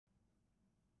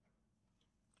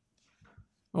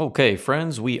Okay,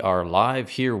 friends, we are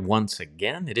live here once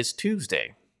again. It is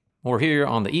Tuesday. We're here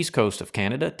on the east coast of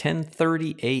Canada,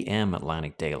 10:30 a.m.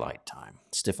 Atlantic Daylight Time.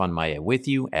 Stefan Maya with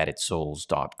you at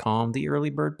itsouls.com, the early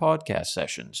bird podcast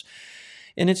sessions.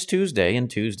 And it's Tuesday,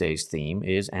 and Tuesday's theme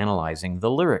is analyzing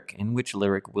the lyric. In which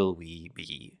lyric will we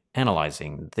be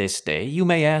analyzing this day? You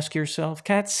may ask yourself.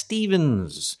 Cat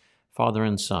Stevens, father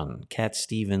and son. Cat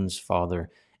Stevens, father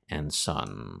and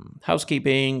son.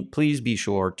 Housekeeping, please be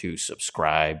sure to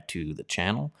subscribe to the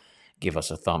channel. Give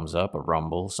us a thumbs up, a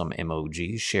rumble, some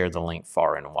emojis, share the link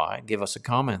far and wide, give us a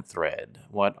comment thread.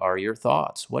 What are your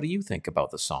thoughts? What do you think about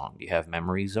the song? Do you have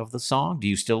memories of the song? Do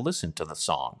you still listen to the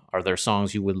song? Are there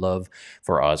songs you would love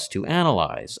for us to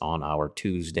analyze on our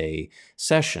Tuesday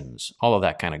sessions? All of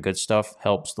that kind of good stuff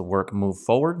helps the work move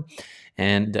forward.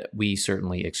 And we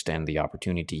certainly extend the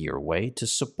opportunity your way to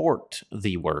support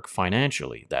the work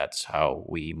financially. That's how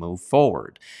we move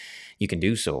forward. You can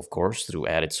do so, of course, through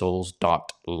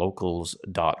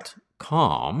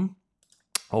addedsouls.locals.com.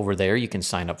 Over there, you can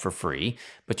sign up for free,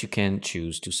 but you can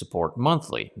choose to support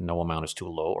monthly. No amount is too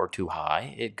low or too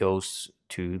high. It goes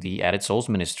to the Added Souls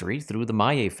Ministry through the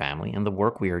Maye family and the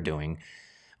work we are doing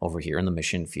over here in the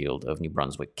mission field of New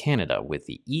Brunswick, Canada, with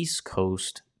the East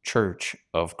Coast Church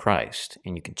of Christ.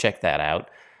 And you can check that out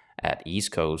at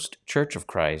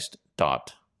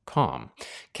eastcoastchurchofchrist.com.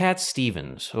 Cat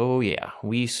Stevens. Oh, yeah.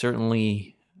 We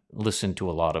certainly listened to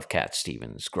a lot of Cat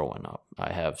Stevens growing up.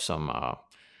 I have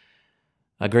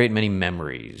a great many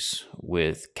memories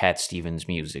with Cat Stevens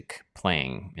music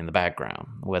playing in the background,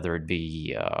 whether it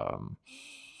be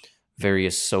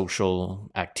various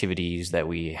social activities that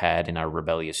we had in our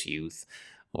rebellious youth,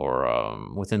 or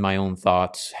within my own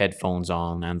thoughts, headphones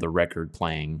on and the record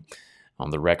playing on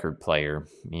the record player.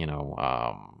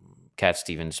 Cat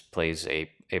Stevens plays a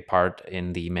part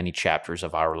in the many chapters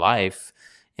of our life,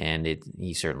 and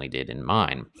he certainly did in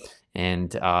mine.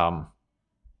 And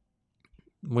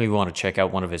we want to check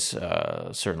out one of his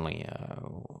certainly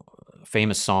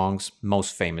famous songs.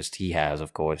 Most famous he has,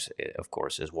 of course,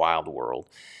 is Wild World.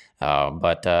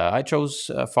 But I chose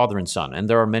Father and Son, and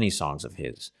there are many songs of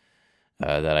his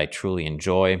that I truly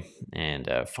enjoy and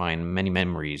find many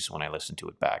memories when I listen to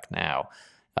it back now.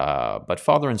 But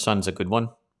Father and Son is a good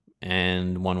one,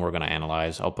 and one we're going to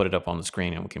analyze. I'll put it up on the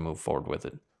screen and we can move forward with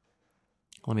it.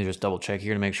 Let me just double check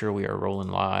here to make sure we are rolling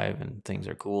live and things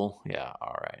are cool. Yeah,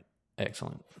 all right.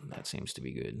 Excellent. That seems to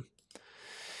be good.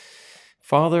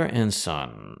 Father and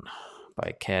Son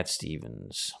by Cat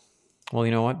Stevens. Well,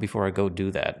 you know what? Before I go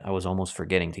do that, I was almost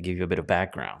forgetting to give you a bit of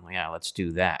background. Yeah, let's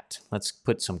do that. Let's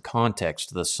put some context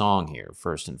to the song here,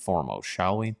 first and foremost,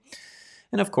 shall we?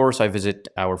 And of course, I visit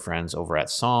our friends over at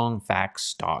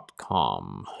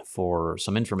songfacts.com for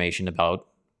some information about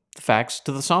the facts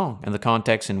to the song and the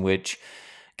context in which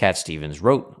Cat Stevens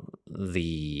wrote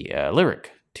the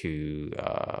lyric to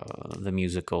the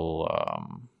musical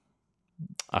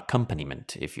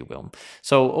accompaniment, if you will.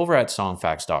 So over at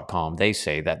songfacts.com, they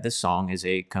say that this song is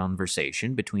a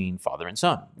conversation between father and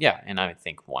son. Yeah, and I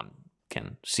think one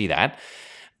can see that.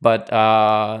 But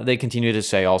they continue to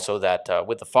say also that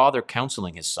with the father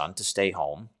counseling his son to stay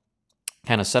home,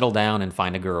 kind of settle down and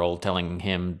find a girl, telling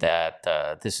him that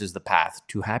this is the path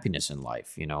to happiness in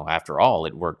life. After all,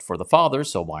 it worked for the father,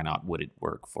 so why not would it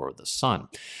work for the son?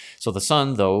 So the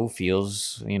son, though,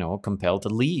 feels, compelled to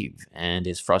leave and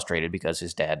is frustrated because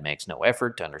his dad makes no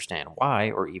effort to understand why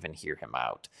or even hear him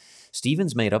out.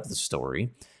 Stevens made up the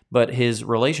story, but his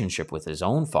relationship with his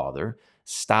own father,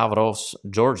 Stavros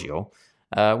Georgiou,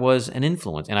 was an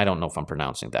influence, and I don't know if I'm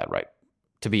pronouncing that right,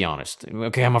 to be honest.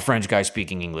 Okay, I'm a French guy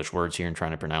speaking English words here and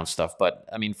trying to pronounce stuff, but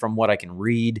I mean, from what I can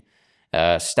read,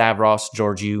 Stavros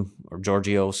Georgiou, or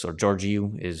Georgios, or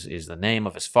Georgiou is the name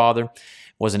of his father,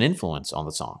 was an influence on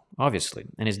the song, obviously.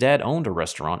 And his dad owned a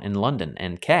restaurant in London,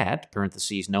 and Cat,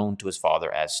 parentheses, known to his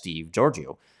father as Steve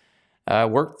Georgiou,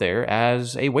 worked there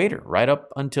as a waiter right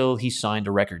up until he signed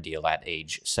a record deal at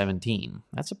age 17.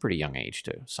 That's a pretty young age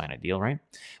to sign a deal, right?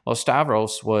 Well,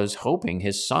 Stavros was hoping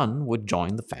his son would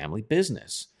join the family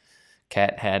business.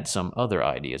 Cat had some other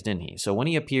ideas, didn't he? So when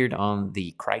he appeared on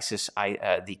the Chris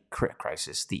Isaak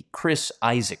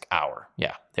Hour,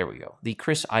 yeah, there we go, the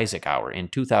Chris Isaak Hour in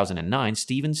 2009,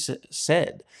 Stevens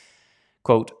said,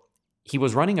 quote, "He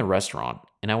was running a restaurant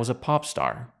and I was a pop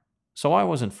star. So I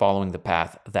wasn't following the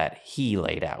path that he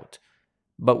laid out.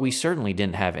 But we certainly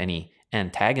didn't have any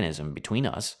antagonism between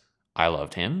us. I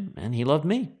loved him, and he loved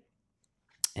me."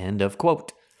 End of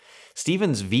quote.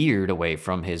 Stevens veered away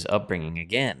from his upbringing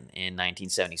again in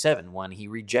 1977 when he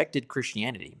rejected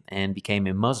Christianity and became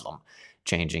a Muslim,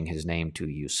 changing his name to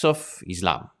Yusuf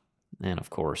Islam. And of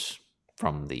course,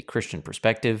 from the Christian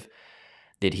perspective,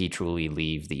 Did he truly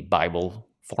leave the Bible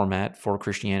format for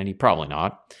Christianity? Probably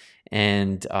not.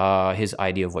 And his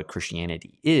idea of what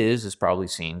Christianity is probably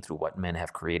seen through what men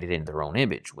have created in their own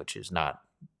image, which is not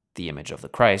the image of the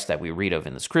Christ that we read of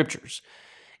in the scriptures.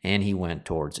 And he went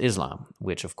towards Islam,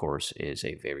 which, of course, is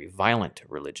a very violent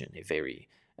religion, a very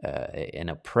an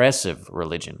oppressive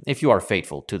religion. If you are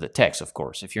faithful to the text, of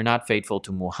course. If you're not faithful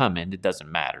to Muhammad, it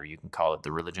doesn't matter. You can call it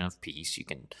the religion of peace. You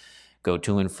can go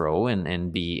to and fro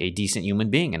and be a decent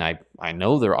human being. And I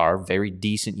know there are very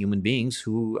decent human beings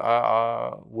who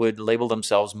would label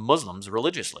themselves Muslims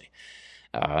religiously.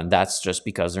 And that's just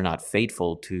because they're not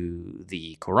faithful to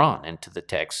the Quran and to the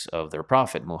texts of their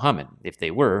prophet, Muhammad. If they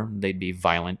were, they'd be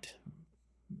violent,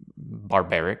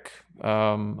 barbaric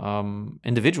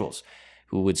individuals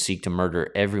who would seek to murder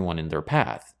everyone in their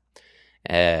path.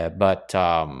 But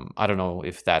I don't know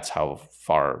if that's how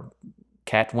far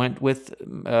Cat went with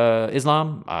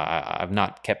Islam. I've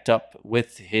not kept up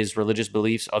with his religious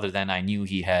beliefs, other than I knew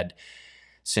he had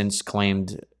since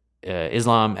claimed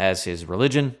Islam as his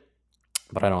religion.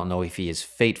 But I don't know if he is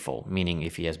faithful, meaning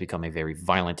if he has become a very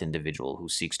violent individual who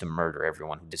seeks to murder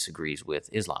everyone who disagrees with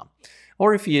Islam,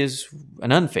 or if he is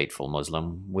an unfaithful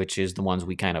Muslim, which is the ones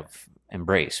we kind of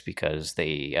embrace because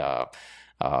they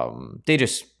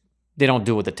don't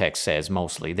do what the text says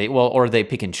mostly. Or they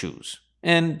pick and choose.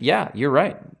 And yeah, you're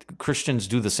right. Christians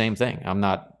do the same thing. I'm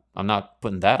not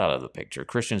putting that out of the picture.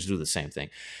 Christians do the same thing.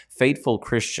 Faithful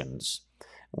Christians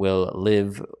will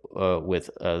live with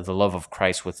the love of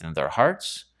Christ within their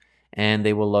hearts, and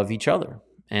they will love each other,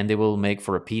 and they will make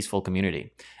for a peaceful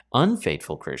community.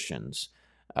 Unfaithful Christians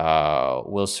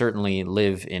will certainly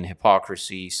live in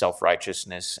hypocrisy,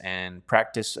 self-righteousness, and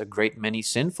practice a great many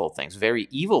sinful things, very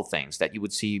evil things that you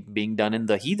would see being done in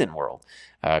the heathen world.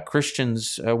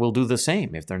 Christians will do the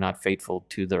same if they're not faithful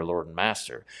to their Lord and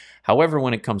Master. However,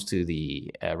 when it comes to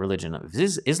the religion of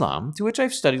Islam, to which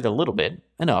I've studied a little bit,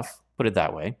 enough, put it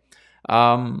that way,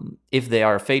 if they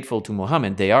are faithful to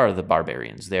Muhammad, they are the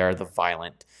barbarians. They are the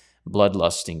violent,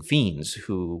 bloodlusting fiends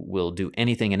who will do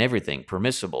anything and everything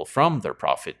permissible from their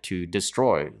prophet to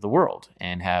destroy the world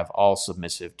and have all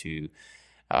submissive to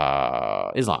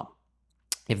Islam.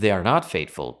 If they are not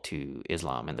faithful to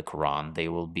Islam and the Quran, they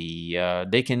will be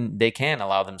they can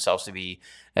allow themselves to be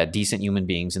decent human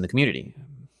beings in the community.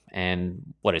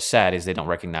 And what is sad is they don't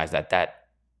recognize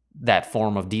that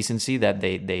form of decency that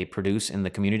they produce in the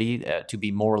community to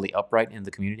be morally upright in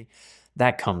the community,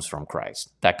 that comes from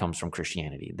Christ. That comes from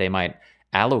Christianity. They might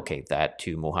allocate that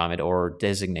to Muhammad or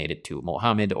designate it to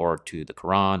Muhammad or to the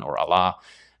Quran or Allah,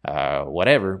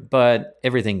 whatever, but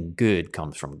everything good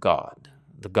comes from God,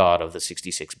 the God of the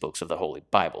 66 books of the Holy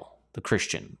Bible, the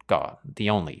Christian God, the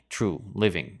only true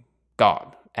living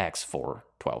God, Acts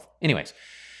 4:12. Anyways,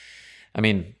 I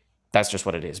mean, that's just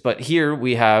what it is. But here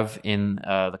we have, in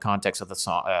the context of the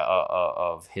song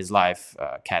of his life,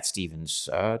 Cat Stevens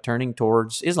turning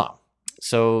towards Islam.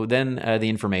 So then the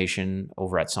information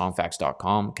over at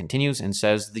songfacts.com continues and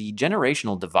says the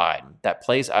generational divide that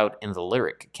plays out in the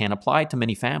lyric can apply to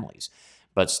many families,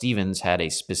 but Stevens had a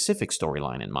specific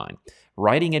storyline in mind,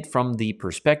 writing it from the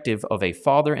perspective of a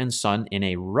father and son in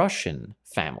a Russian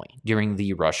family during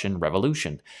the Russian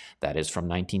Revolution, that is from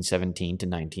 1917 to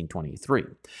 1923.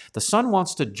 The son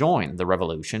wants to join the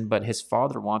revolution, but his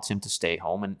father wants him to stay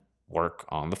home and work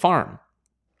on the farm.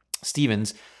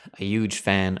 Stevens, a huge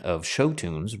fan of show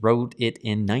tunes, wrote it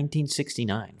in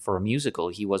 1969 for a musical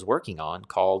he was working on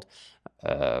called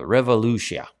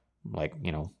Revolutia, like,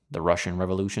 the Russian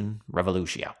Revolution,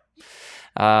 Revolutia,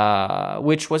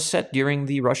 which was set during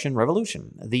the Russian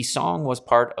Revolution. The song was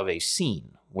part of a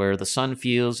scene where the son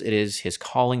feels it is his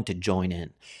calling to join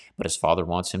in, but his father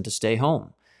wants him to stay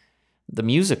home. The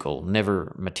musical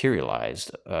never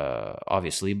materialized,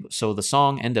 obviously, so the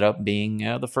song ended up being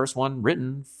the first one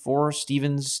written for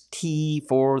Stevens' Tea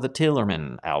for the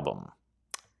Tillerman album.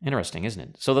 Interesting, isn't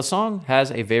it? So the song has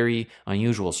a very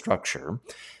unusual structure,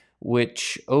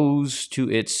 which owes to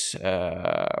its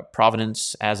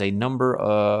provenance as a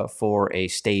number for a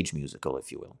stage musical,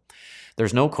 if you will.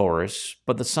 There's no chorus,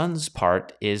 but the son's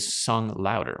part is sung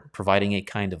louder, providing a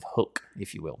kind of hook,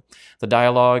 if you will. The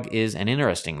dialogue is an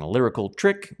interesting lyrical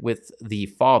trick, with the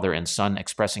father and son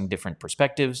expressing different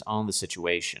perspectives on the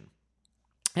situation.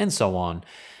 And so on.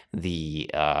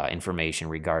 The information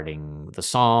regarding the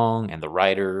song and the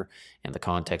writer and the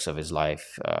context of his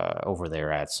life over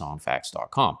there at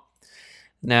songfacts.com.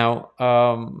 Now,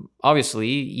 obviously,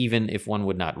 even if one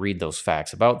would not read those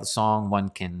facts about the song, one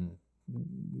can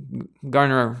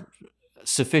garner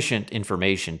sufficient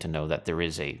information to know that there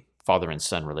is a father and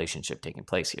son relationship taking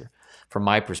place here. From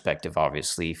my perspective,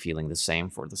 obviously, feeling the same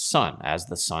for the son. As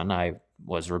the son, I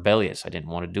was rebellious. I didn't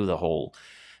want to do the whole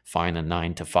find a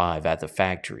 9 to 5 at the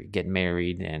factory, get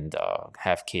married, and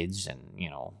have kids, and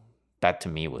that to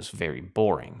me was very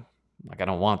boring. Like, I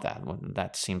don't want that.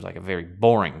 That seems like a very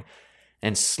boring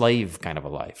and slave kind of a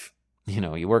life.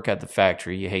 You work at the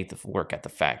factory, you hate the work at the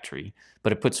factory,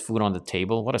 but it puts food on the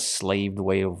table. What a slaved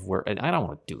way of work. I don't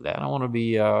want to do that. I want to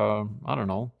be, I don't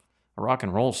know, a rock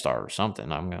and roll star or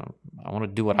something. I want to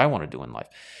do what I want to do in life.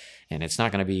 And it's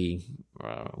not going to be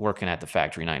working at the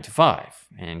factory 9 to 5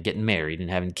 and getting married and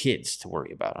having kids to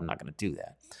worry about. I'm not going to do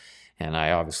that. And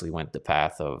I obviously went the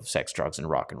path of sex, drugs, and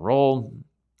rock and roll,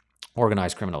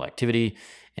 organized criminal activity,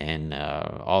 and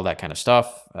all that kind of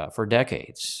stuff for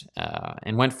decades,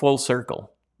 and went full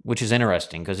circle, which is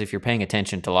interesting because if you're paying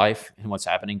attention to life and what's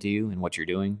happening to you and what you're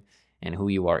doing and who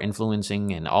you are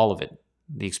influencing and all of it,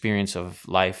 the experience of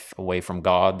life away from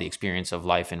God, the experience of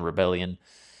life in rebellion,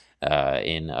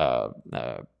 in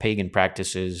pagan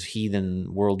practices, heathen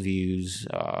worldviews,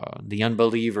 the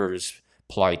unbelievers'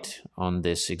 plight on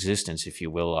this existence, if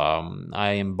you will,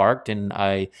 I embarked and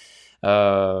I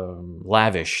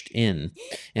lavished in,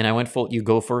 and I went full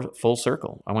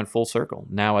circle. I went full circle.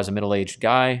 Now, as a middle-aged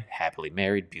guy, happily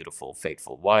married, beautiful,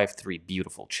 faithful wife, 3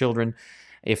 beautiful children.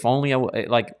 If only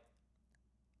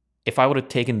if I would have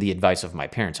taken the advice of my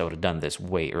parents, I would have done this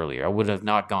way earlier. I would have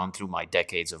not gone through my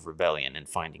decades of rebellion and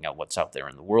finding out what's out there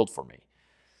in the world for me.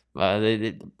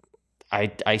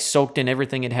 I soaked in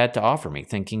everything it had to offer me,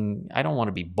 thinking I don't want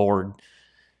to be bored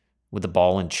with the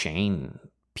ball and chain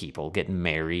people getting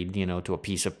married, to a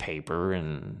piece of paper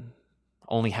and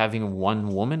only having one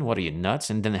woman. What are you, nuts?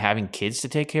 And then having kids to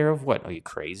take care of? What, are you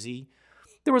crazy?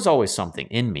 There was always something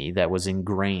in me that was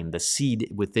ingrained, the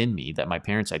seed within me that my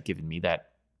parents had given me, that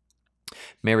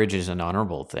marriage is an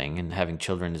honorable thing and having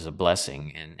children is a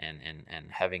blessing,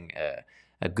 and having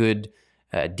a good,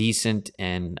 decent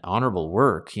and honorable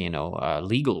work,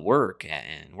 legal work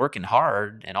and working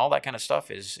hard and all that kind of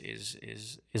stuff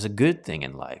is a good thing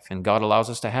in life. And God allows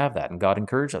us to have that, and God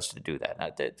encouraged us to do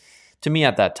that. To me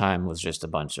at that time was just a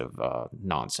bunch of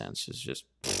nonsense. It's just,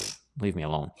 leave me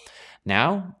alone.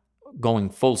 Now, going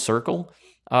full circle,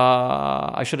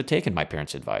 I should have taken my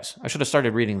parents' advice. I should have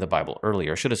started reading the Bible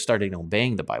earlier. I should have started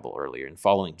obeying the Bible earlier and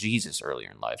following Jesus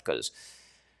earlier in life, because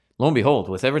lo and behold,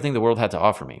 with everything the world had to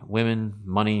offer me, women,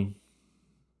 money,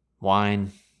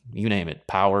 wine, you name it,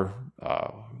 power,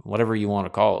 whatever you want to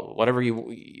call it, whatever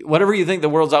you think the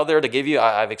world's out there to give you,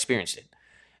 I've experienced it.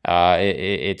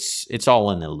 It's all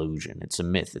an illusion. It's a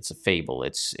myth. It's a fable.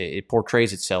 It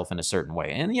portrays itself in a certain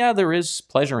way. And yeah, there is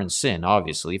pleasure in sin.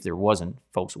 Obviously, if there wasn't,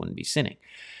 folks wouldn't be sinning.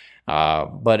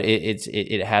 But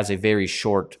it has a very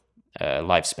short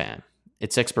lifespan.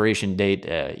 Its expiration date,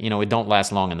 it don't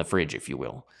last long in the fridge, if you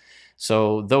will.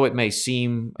 So though it may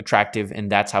seem attractive,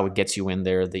 and that's how it gets you in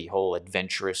there, the whole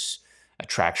adventurous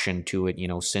attraction to it,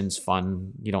 sin's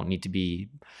fun. You don't need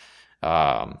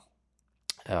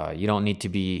to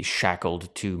be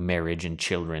shackled to marriage and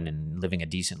children and living a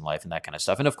decent life and that kind of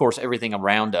stuff. And of course, everything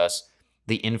around us,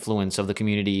 the influence of the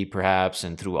community, perhaps,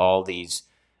 and through all these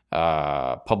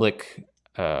public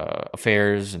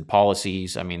affairs and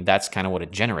policies. I mean, that's kind of what it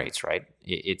generates, right?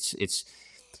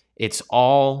 It's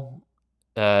all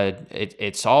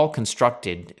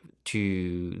constructed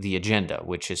to the agenda,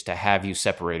 which is to have you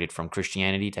separated from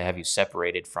Christianity, to have you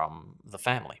separated from the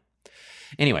family.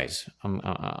 Anyways,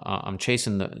 I'm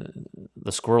chasing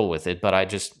the squirrel with it, but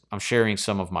I'm sharing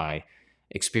some of my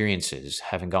experiences,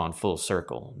 having gone full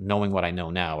circle, knowing what I know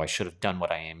now. I should have done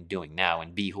what I am doing now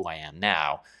and be who I am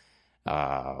now,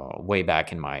 way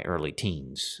back in my early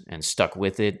teens, and stuck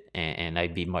with it, and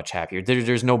I'd be much happier.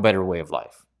 There's no better way of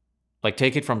life. Like,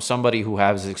 take it from somebody who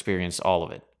has experienced all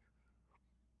of it.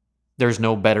 There's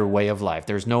no better way of life.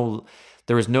 There is no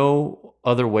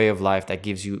other way of life that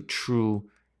gives you true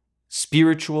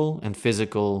spiritual and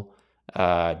physical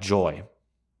joy.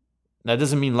 That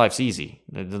doesn't mean life's easy.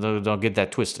 Don't get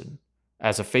that twisted.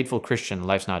 As a faithful Christian,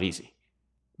 life's not easy.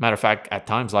 Matter of fact, at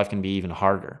times life can be even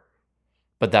harder.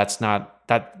 But that's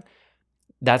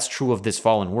true of this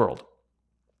fallen world.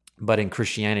 But in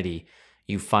Christianity,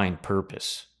 you find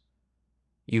purpose.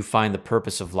 You find the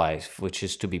purpose of life, which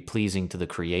is to be pleasing to the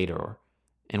Creator.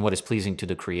 And what is pleasing to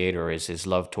the Creator is His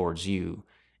love towards you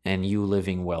and you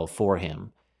living well for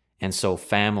Him. And so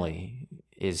family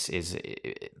it's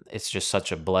just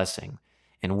such a blessing.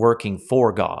 And working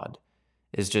for God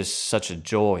is just such a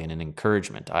joy and an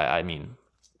encouragement. I mean,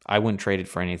 I wouldn't trade it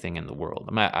for anything in the world.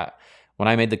 When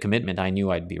I made the commitment, I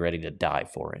knew I'd be ready to die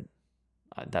for it.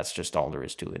 That's just all there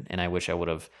is to it. And I wish I would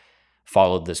have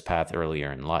followed this path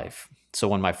earlier in life. So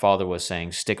when my father was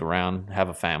saying, stick around, have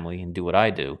a family, and do what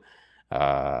I do,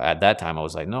 At that time, I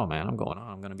was like, no, man, I'm going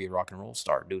on. I'm going to be a rock and roll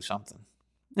star, do something.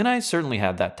 And I certainly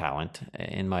had that talent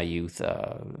in my youth,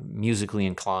 musically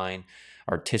inclined,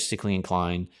 artistically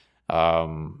inclined.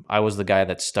 I was the guy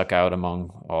that stuck out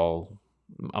among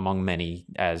many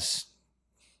as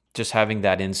just having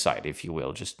that insight, if you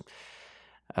will, just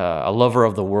a lover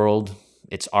of the world,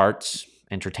 its arts,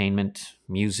 entertainment,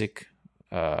 music,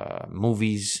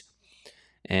 movies,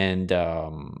 and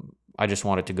I just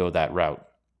wanted to go that route.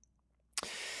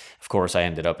 Of course, I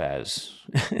ended up as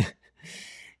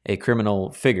a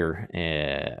criminal figure,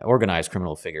 organized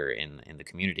criminal figure in the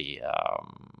community,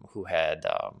 who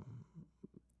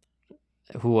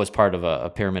was part of a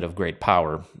pyramid of great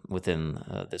power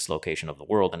within this location of the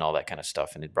world and all that kind of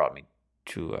stuff. And it brought me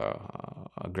to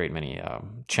a great many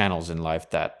channels in life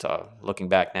that, looking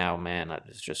back now, man,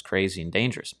 it's just crazy and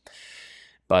dangerous.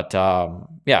 But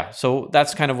yeah, so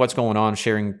that's kind of what's going on,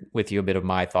 sharing with you a bit of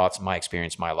my thoughts, my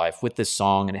experience, my life with this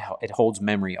song. And it holds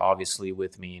memory, obviously,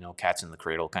 with me, Cats in the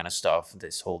Cradle kind of stuff.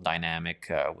 This whole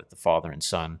dynamic with the father and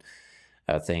son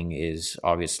thing is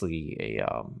obviously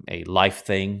a life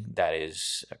thing that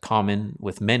is common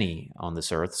with many on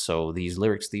this earth. So these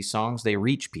lyrics, these songs, they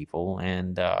reach people.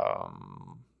 And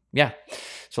yeah,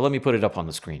 so let me put it up on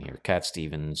the screen here. Cat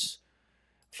Stevens,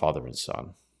 Father and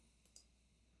Son.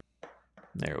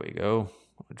 There we go.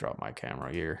 I'll drop my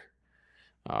camera here.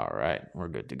 All right, we're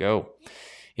good to go.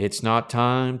 It's not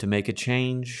time to make a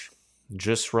change.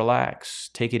 Just relax.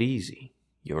 Take it easy.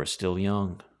 You're still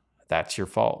young. That's your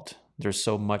fault. There's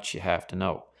so much you have to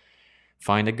know.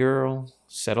 Find a girl.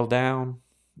 Settle down.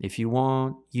 If you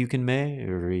want, you can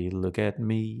marry. Look at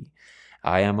me.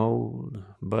 I am old,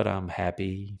 but I'm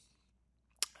happy.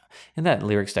 And that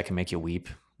lyrics that can make you weep.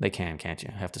 They can, can't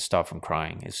you? Have to stop from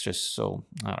crying. It's just so,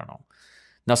 I don't know,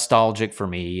 nostalgic for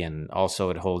me, and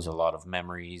also it holds a lot of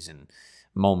memories and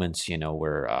moments,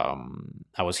 where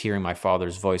I was hearing my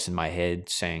father's voice in my head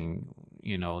saying,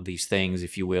 these things,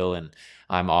 if you will, and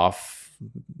I'm off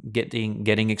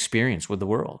getting experience with the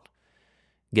world,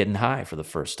 getting high for the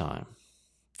first time,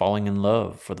 falling in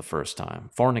love for the first time,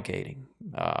 fornicating,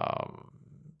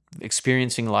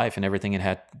 experiencing life and everything it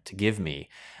had to give me,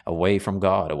 away from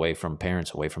God, away from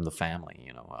parents, away from the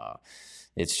family.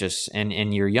 It's just,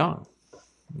 and you're young.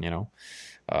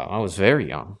 I was very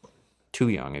young, too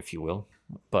young, if you will.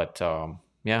 But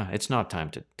yeah, it's not time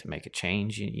to make a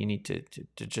change. You need to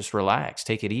just relax,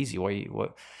 take it easy. Why are you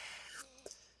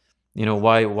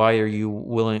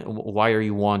willing? Why are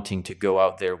you wanting to go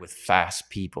out there with fast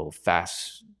people,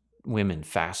 fast women,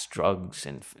 fast drugs,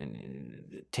 and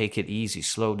take it easy,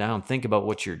 slow down, think about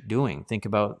what you're doing, think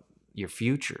about your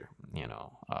future.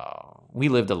 We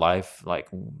lived a life like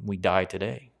we die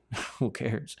today. Who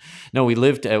cares? No,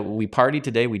 we party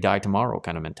today, we die tomorrow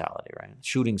kind of mentality, right?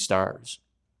 Shooting stars.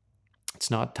 It's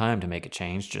not time to make a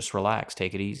change. Just relax.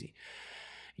 Take it easy.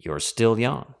 You're still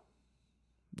young.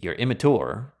 You're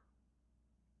immature.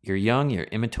 You're young. You're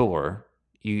immature.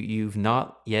 You've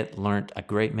not yet learned a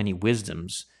great many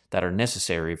wisdoms that are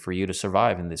necessary for you to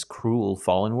survive in this cruel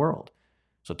fallen world.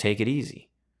 So take it easy.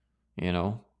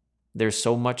 There's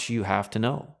so much you have to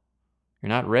know. You're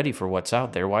not ready for what's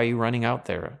out there. Why are you running out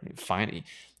there? Find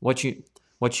what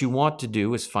you want to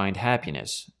do is find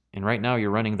happiness. And right now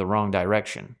you're running the wrong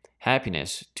direction.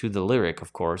 Happiness, to the lyric,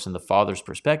 of course, in the father's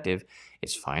perspective,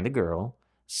 is find a girl,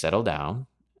 settle down,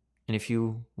 and if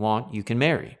you want, you can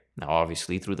marry. Now,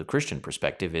 obviously, through the Christian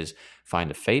perspective, is find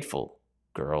a faithful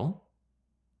girl,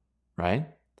 right?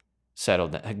 Settle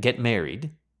down, get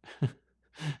married,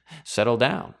 settle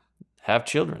down, have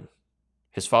children.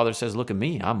 His father says, look at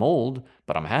me, I'm old,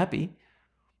 but I'm happy.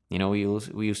 We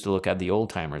used to look at the old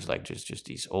timers like just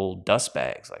these old dust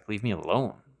bags, like leave me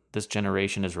alone. This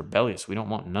generation is rebellious. We don't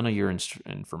want none of your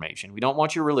information. We don't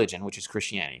want your religion, which is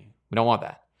Christianity. We don't want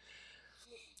that.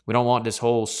 We don't want this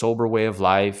whole sober way of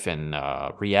life and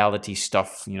reality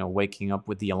stuff, waking up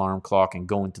with the alarm clock and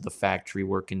going to the factory,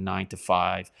 working 9 to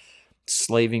 5,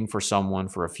 slaving for someone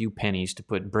for a few pennies to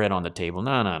put bread on the table.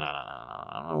 No.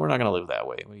 We're not going to live that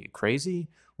way. Are you crazy?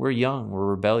 We're young. We're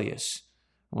rebellious.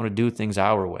 We want to do things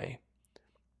our way.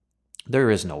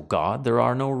 There is no God. There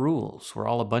are no rules. We're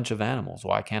all a bunch of animals.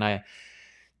 Why can't I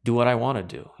do what I want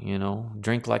to do?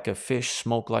 Drink like a fish,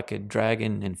 smoke like a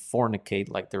dragon, and fornicate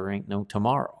like there ain't no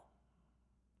tomorrow.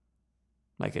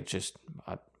 Like it just,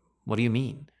 what do you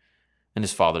mean? And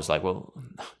his father's like, well,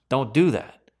 don't do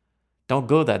that. Don't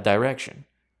go that direction.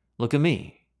 Look at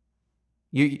me.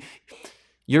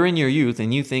 You're in your youth,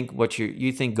 and you think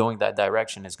you think going that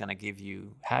direction is going to give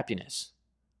you happiness.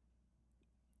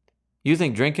 You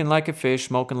think drinking like a fish,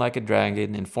 smoking like a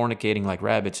dragon, and fornicating like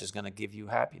rabbits is going to give you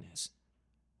happiness.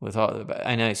 with all,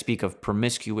 and I speak of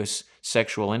promiscuous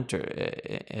sexual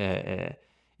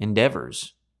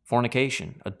endeavors,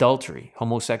 fornication, adultery,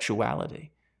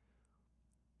 homosexuality.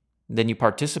 Then you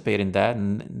participate in that,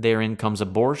 and therein comes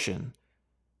abortion,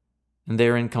 and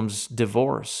therein comes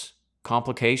divorce,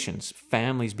 complications,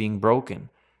 families being broken.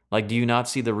 Like, do you not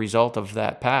see the result of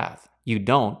that path? You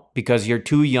don't, because you're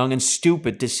too young and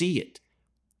stupid to see it.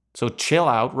 So chill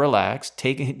out, relax,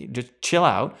 just chill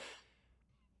out,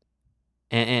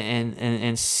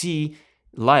 and see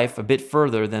life a bit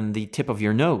further than the tip of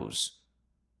your nose.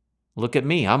 Look at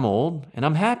me. I'm old and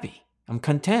I'm happy. I'm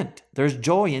content. There's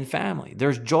joy in family.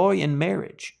 There's joy in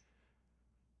marriage.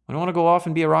 I don't want to go off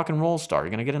and be a rock and roll star. You're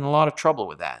going to get in a lot of trouble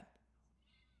with that.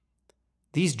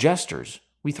 These jesters,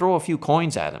 we throw a few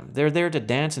coins at them. They're there to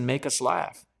dance and make us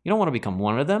laugh. You don't want to become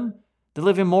one of them. They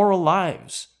live immoral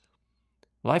lives.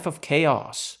 Life of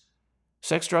chaos.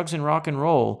 Sex, drugs, and rock and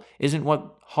roll isn't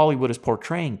what Hollywood is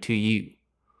portraying to you.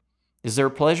 Is there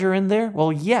pleasure in there?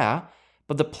 Well, yeah,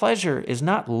 but the pleasure is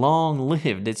not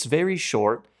long-lived. It's very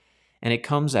short, and it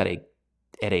comes at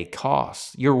a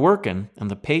cost. You're working, and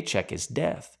the paycheck is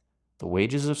death. The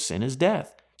wages of sin is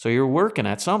death. So you're working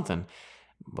at something,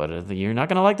 but you're not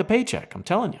going to like the paycheck, I'm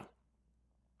telling you.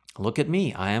 Look at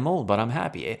me. I am old, but I'm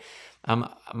happy.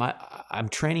 I'm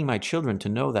training my children to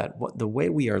know that the way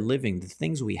we are living, the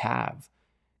things we have,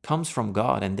 comes from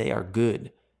God, and they are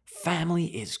good. Family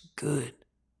is good.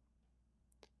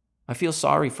 I feel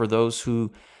sorry for those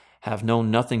who have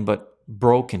known nothing but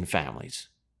broken families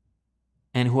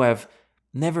and who have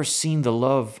never seen the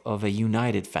love of a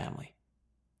united family.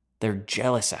 They're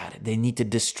jealous at it. They need to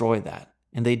destroy that,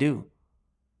 and they do.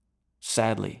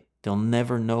 Sadly, they'll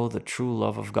never know the true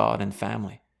love of God and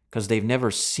family because they've never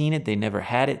seen it, they never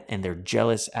had it, and they're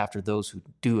jealous after those who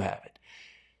do have it.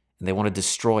 And they want to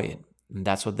destroy it. And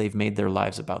that's what they've made their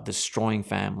lives about, destroying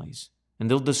families.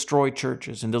 And they'll destroy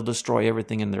churches, and they'll destroy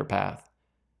everything in their path.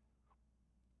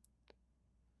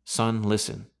 Son,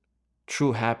 listen.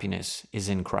 True happiness is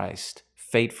in Christ,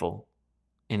 faithful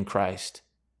in Christ,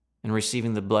 and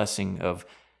receiving the blessing of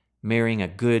marrying a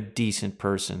good, decent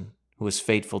person who is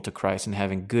faithful to Christ and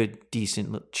having good,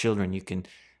 decent children you can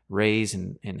raise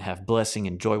and have blessing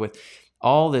and joy with.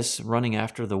 All this running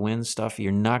after the wind stuff,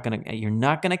 you're not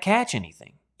gonna catch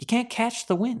anything. You can't catch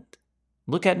the wind.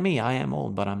 Look at me. I am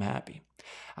old, but I'm happy.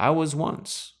 I was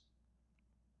once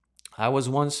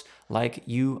like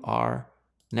you are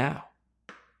now.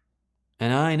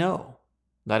 And I know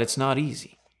that it's not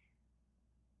easy.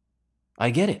 I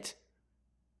get it.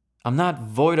 I'm not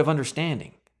void of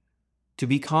understanding. To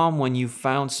be calm when you've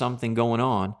found something going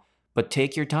on, but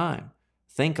take your time.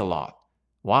 Think a lot.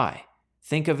 Why?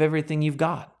 Think of everything you've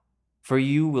got. For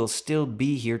you will still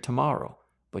be here tomorrow,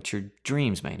 but your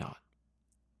dreams may not.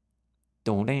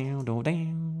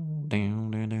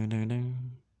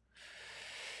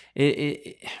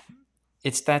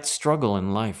 It's that struggle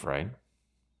in life, right?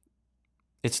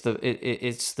 It's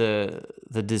the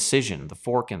decision, the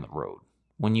fork in the road.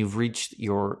 When you've reached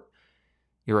your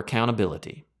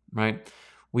accountability, right?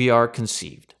 We are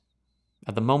conceived.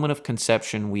 At the moment of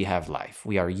conception, we have life.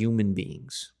 We are human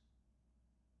beings.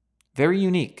 Very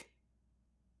unique.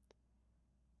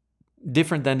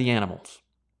 Different than the animals.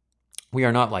 We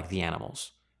are not like the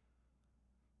animals.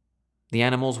 The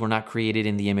animals were not created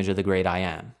in the image of the great I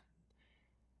Am.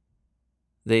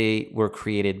 They were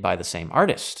created by the same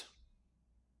artist,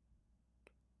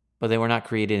 but they were not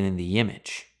created in the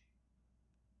image.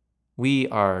 We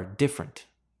are different.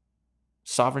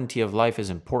 Sovereignty of life is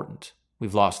important.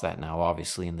 We've lost that now,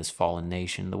 obviously, in this fallen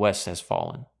nation. The West has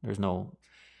fallen. There's no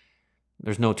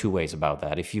two ways about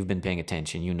that. If you've been paying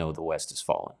attention, you know the West has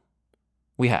fallen.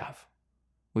 We have.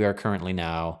 We are currently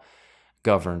now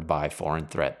governed by foreign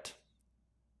threat.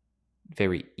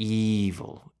 Very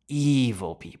evil,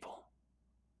 evil people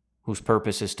whose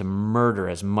purpose is to murder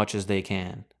as much as they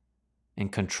can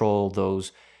and control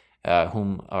those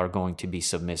whom are going to be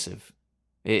submissive.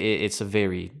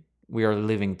 We are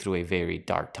living through a very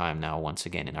dark time now, once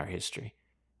again, in our history.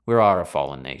 We are a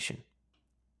fallen nation.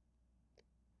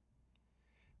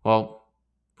 Well,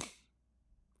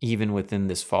 even within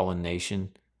this fallen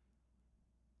nation,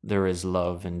 there is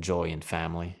love and joy and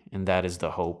family, and that is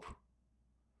the hope.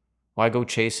 Why go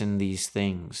chasing these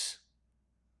things?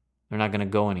 They're not going to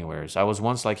go anywhere. I was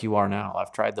once like you are now.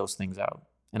 I've tried those things out.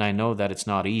 And I know that it's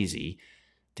not easy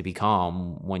to be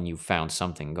calm when you've found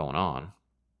something going on.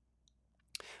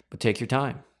 But take your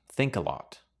time. Think a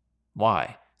lot.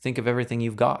 Why? Think of everything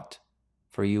you've got.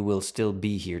 For you will still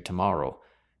be here tomorrow,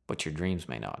 but your dreams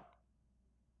may not.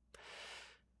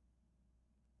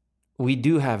 We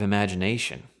do have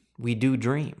imagination. We do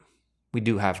dream. We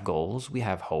do have goals. We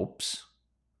have hopes.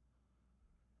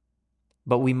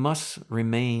 But we must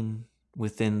remain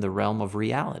within the realm of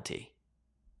reality.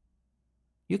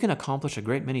 You can accomplish a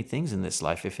great many things in this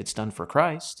life if it's done for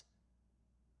Christ.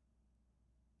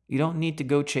 You don't need to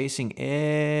go chasing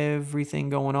everything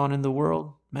going on in the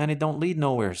world. Man, it don't lead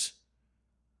nowheres.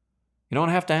 You don't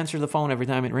have to answer the phone every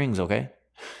time it rings, okay?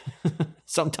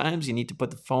 Sometimes you need to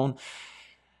put the phone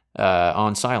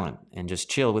on silent and just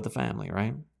chill with the family,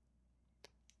 right?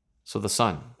 So the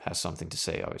son has something to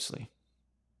say, obviously.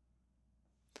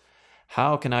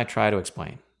 How can I try to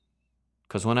explain?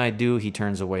 Because when I do, he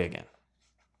turns away again.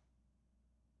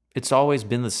 It's always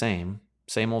been the same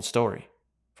old story.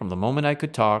 From the moment I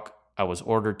could talk, I was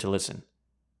ordered to listen.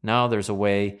 Now there's a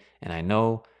way, and I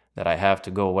know that I have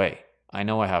to go away. I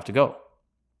know I have to go.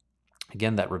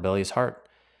 Again, that rebellious heart,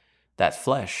 that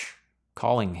flesh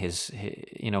calling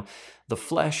the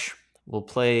flesh will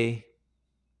play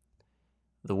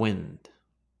the wind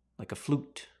like a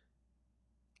flute.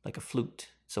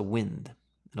 It's a wind.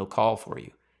 It'll call for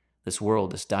you. This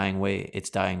world, its dying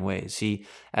ways. See,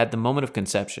 at the moment of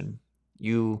conception,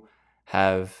 you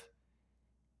have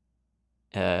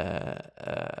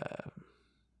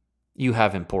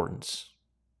importance.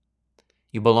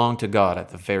 You belong to God at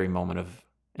the very moment of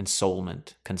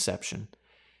ensoulment, conception.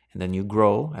 And then you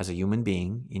grow as a human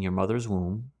being in your mother's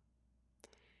womb.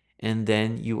 And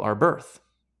then you are birthed.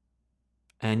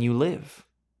 And you live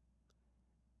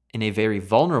in a very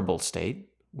vulnerable state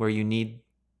where you need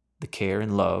the care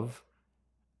and love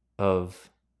of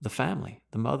the family,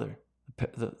 the mother,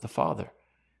 the father.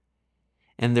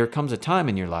 And there comes a time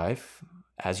in your life,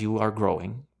 as you are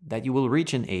growing, that you will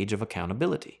reach an age of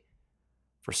accountability.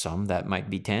 For some, that might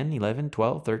be 10, 11,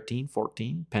 12, 13,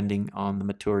 14, depending on the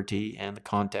maturity and the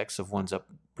context of one's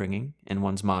upbringing and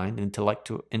one's mind,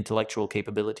 intellectual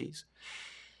capabilities.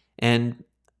 And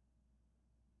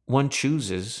one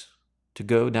chooses to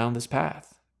go down this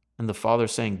path. And the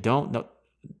father's saying, don't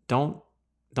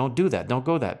do that. Don't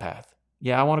go that path.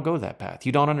 Yeah, I want to go that path.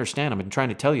 You don't understand. I've been trying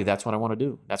to tell you that's what I want to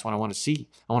do. That's what I want to see.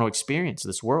 I want to experience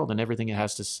this world and everything it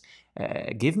has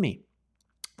to give me.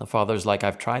 The father's like,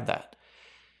 I've tried that.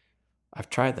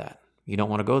 You don't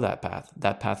want to go that path.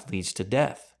 That path leads to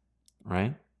death,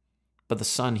 right? But the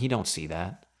son, he don't see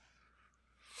that.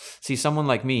 See, someone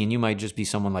like me, and you might just be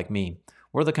someone like me,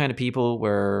 we're the kind of people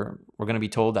where we're going to be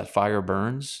told that fire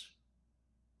burns,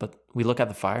 but we look at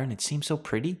the fire and it seems so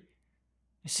pretty.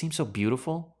 It seems so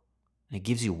beautiful. And it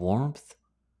gives you warmth.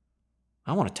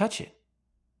 I want to touch it.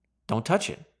 Don't touch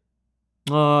it.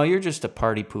 Oh, you're just a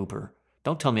party pooper.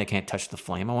 Don't tell me I can't touch the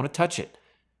flame. I want to touch it.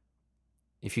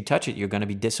 If you touch it, you're going to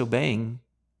be disobeying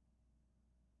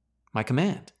my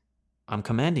command. I'm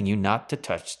commanding you not to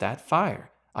touch that fire.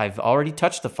 I've already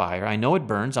touched the fire. I know it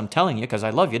burns. I'm telling you because I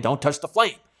love you. Don't touch the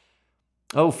flame.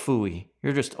 Oh, phooey.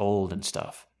 You're just old and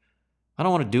stuff. I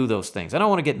don't want to do those things. I don't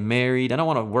want to get married. I don't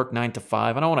want to work 9 to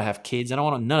 5. I don't want to have kids. I don't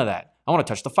want none of that. I want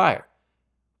to touch the fire.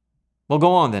 Well,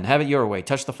 go on then. Have it your way.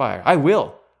 Touch the fire. I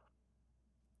will.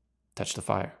 Touch the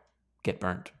fire. Get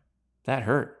burnt. That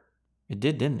hurt. It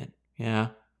did, didn't it? Yeah.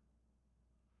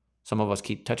 Some of us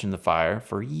keep touching the fire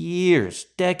for years,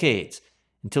 decades,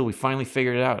 until we finally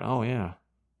figured it out. Oh, yeah.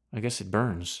 I guess it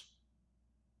burns.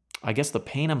 I guess the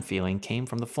pain I'm feeling came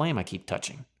from the flame I keep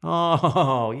touching.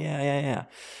 Oh, yeah.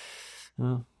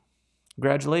 Well,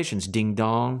 congratulations, ding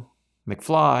dong.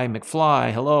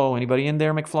 McFly, hello, anybody in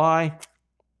there, McFly?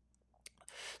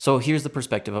 So here's the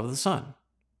perspective of the son.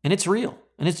 And it's real,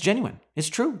 and it's genuine. It's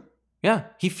true. Yeah,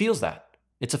 he feels that.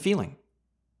 It's a feeling.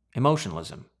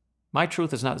 Emotionalism. My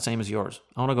truth is not the same as yours.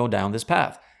 I want to go down this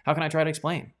path. How can I try to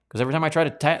explain? Because every time I try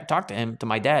to talk to him, to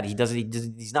my dad,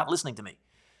 he's not listening to me.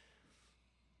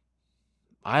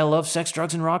 I love sex,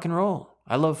 drugs, and rock and roll.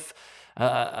 I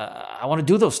want to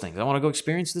do those things. I want to go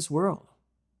experience this world.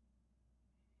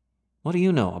 What do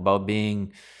you know about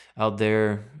being out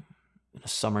there in a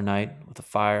summer night with a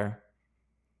fire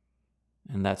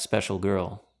and that special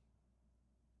girl?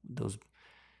 Those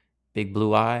big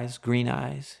blue eyes, green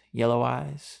eyes, yellow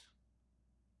eyes.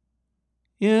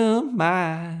 You're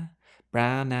my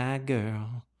brown-eyed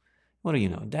girl. What do you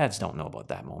know? Dads don't know about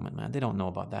that moment, man. They don't know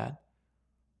about that.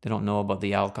 They don't know about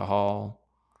the alcohol.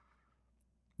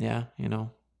 Yeah, the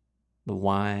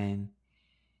wine.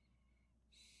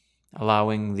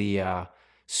 Allowing the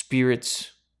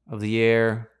spirits of the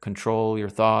air control your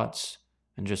thoughts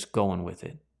and just going with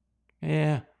it.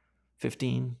 Yeah,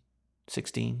 15,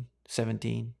 16,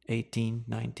 17, 18,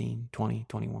 19, 20,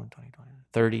 21, 20,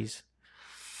 30s.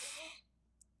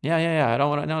 Yeah. I don't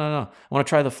want to, no. I want to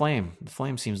try the flame. The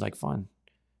flame seems like fun.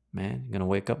 Man, you're going to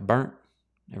wake up burnt.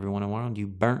 Everyone around you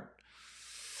burnt.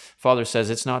 Father says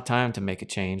it's not time to make a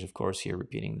change. Of course, here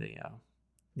repeating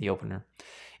the opener.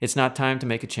 It's not time to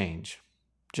make a change.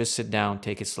 Just sit down,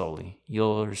 take it slowly.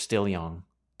 You're still young.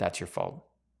 That's your fault.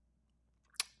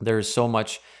 There's so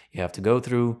much you have to go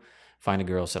through. Find a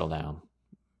girl, settle down.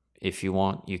 If you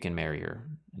want, you can marry her.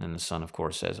 And then the son, of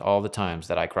course, says, all the times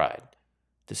that I cried.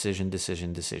 Decision,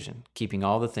 decision, decision. Keeping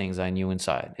all the things I knew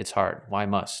inside. It's hard. Why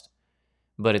must?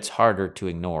 But it's harder to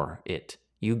ignore it.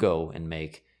 You go and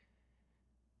make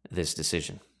this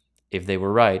decision. If they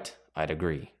were right, I'd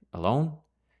agree. Alone?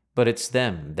 But it's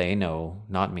them. They know,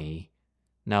 not me.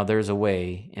 Now there's a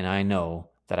way, and I know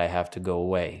that I have to go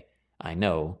away. I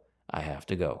know I have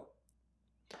to go.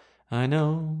 I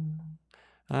know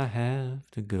I have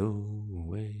to go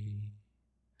away.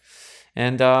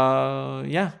 And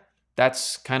yeah,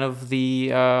 that's kind of the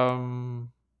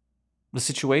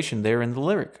situation there in the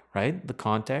lyric, right? The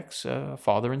context,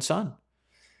 father and son.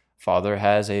 Father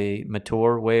has a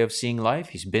mature way of seeing life.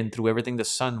 He's been through everything the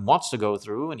son wants to go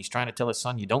through, and he's trying to tell his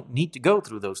son, you don't need to go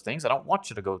through those things. I don't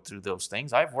want you to go through those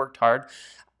things. I've worked hard.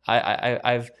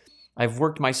 I've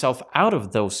worked myself out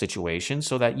of those situations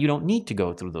so that you don't need to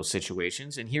go through those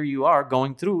situations. And here you are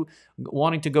going through,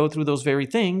 wanting to go through those very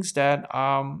things that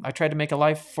I tried to make a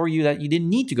life for you that you didn't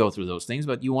need to go through those things,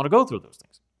 but you want to go through those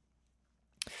things.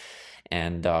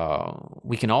 And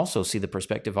we can also see the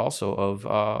perspective also of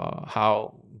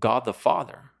how God the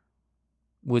Father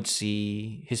would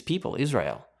see his people,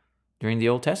 Israel, during the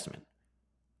Old Testament,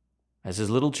 as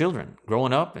his little children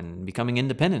growing up and becoming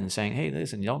independent and saying, hey,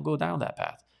 listen, you don't go down that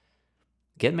path.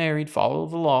 Get married, follow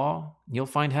the law, you'll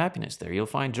find happiness there. You'll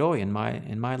find joy in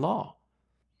my law.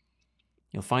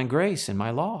 You'll find grace in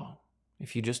my law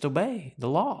if you just obey the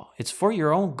law. It's for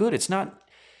your own good.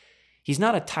 He's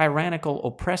not a tyrannical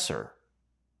oppressor.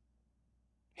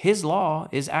 His law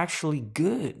is actually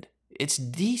good. It's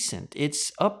decent.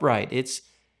 It's upright.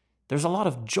 There's a lot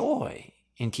of joy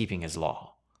in keeping his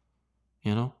law.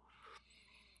 You know?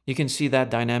 You can see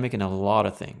that dynamic in a lot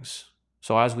of things.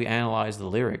 So as we analyze the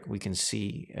lyric, we can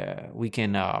see, how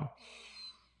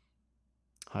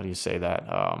do you say that?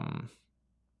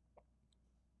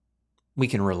 We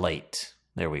can relate.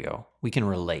 There we go. We can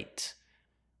relate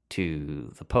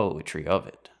to the poetry of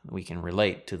it. We can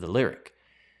relate to the lyric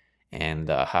and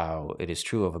how it is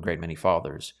true of a great many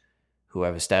fathers who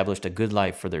have established a good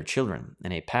life for their children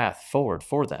and a path forward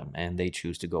for them, and they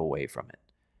choose to go away from it,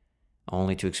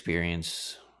 only to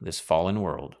experience this fallen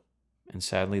world. And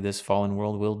sadly, this fallen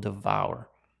world will devour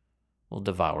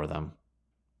them.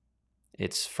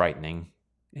 It's frightening.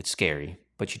 It's scary.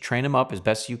 But you train them up as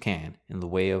best you can in the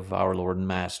way of our Lord and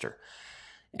Master.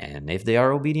 And if they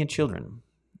are obedient children,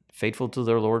 faithful to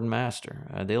their Lord and Master,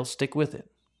 they'll stick with it.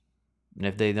 And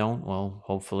if they don't, well,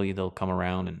 hopefully they'll come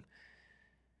around and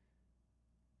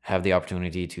have the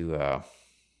opportunity to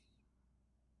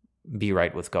be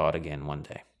right with God again one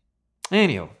day.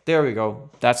 Anyhow, there we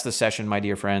go. That's the session, my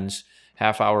dear friends.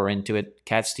 Half hour into it.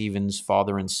 Cat Stevens,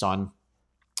 Father and Son,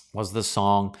 was the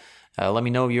song. Let me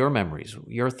know your memories,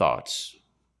 your thoughts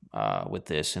with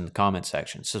this in the comment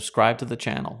section. Subscribe to the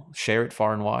channel. Share it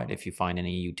far and wide if you find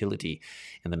any utility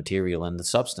in the material and the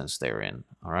substance therein.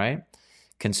 All right?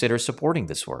 Consider supporting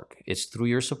this work. It's through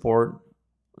your support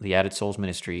the Added Souls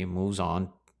Ministry moves on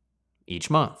each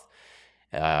month.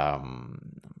 Over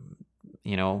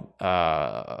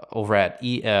at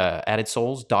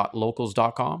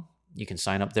addedsouls.locals.com, you can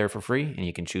sign up there for free and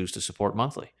you can choose to support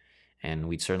monthly. And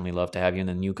we'd certainly love to have you in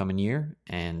the new coming year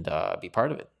and be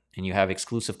part of it. And you have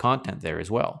exclusive content there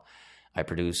as well. I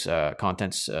produce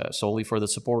content solely for the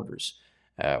supporters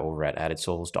over at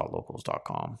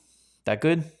addedsouls.locals.com. That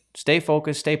good? Stay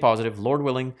focused, stay positive. Lord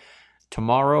willing,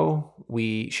 tomorrow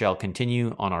we shall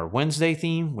continue on our Wednesday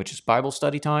theme, which is Bible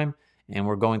study time. And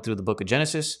we're going through the book of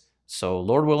Genesis. So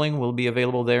Lord willing, we'll be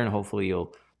available there and hopefully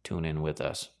you'll tune in with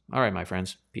us. All right, my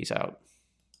friends. Peace out.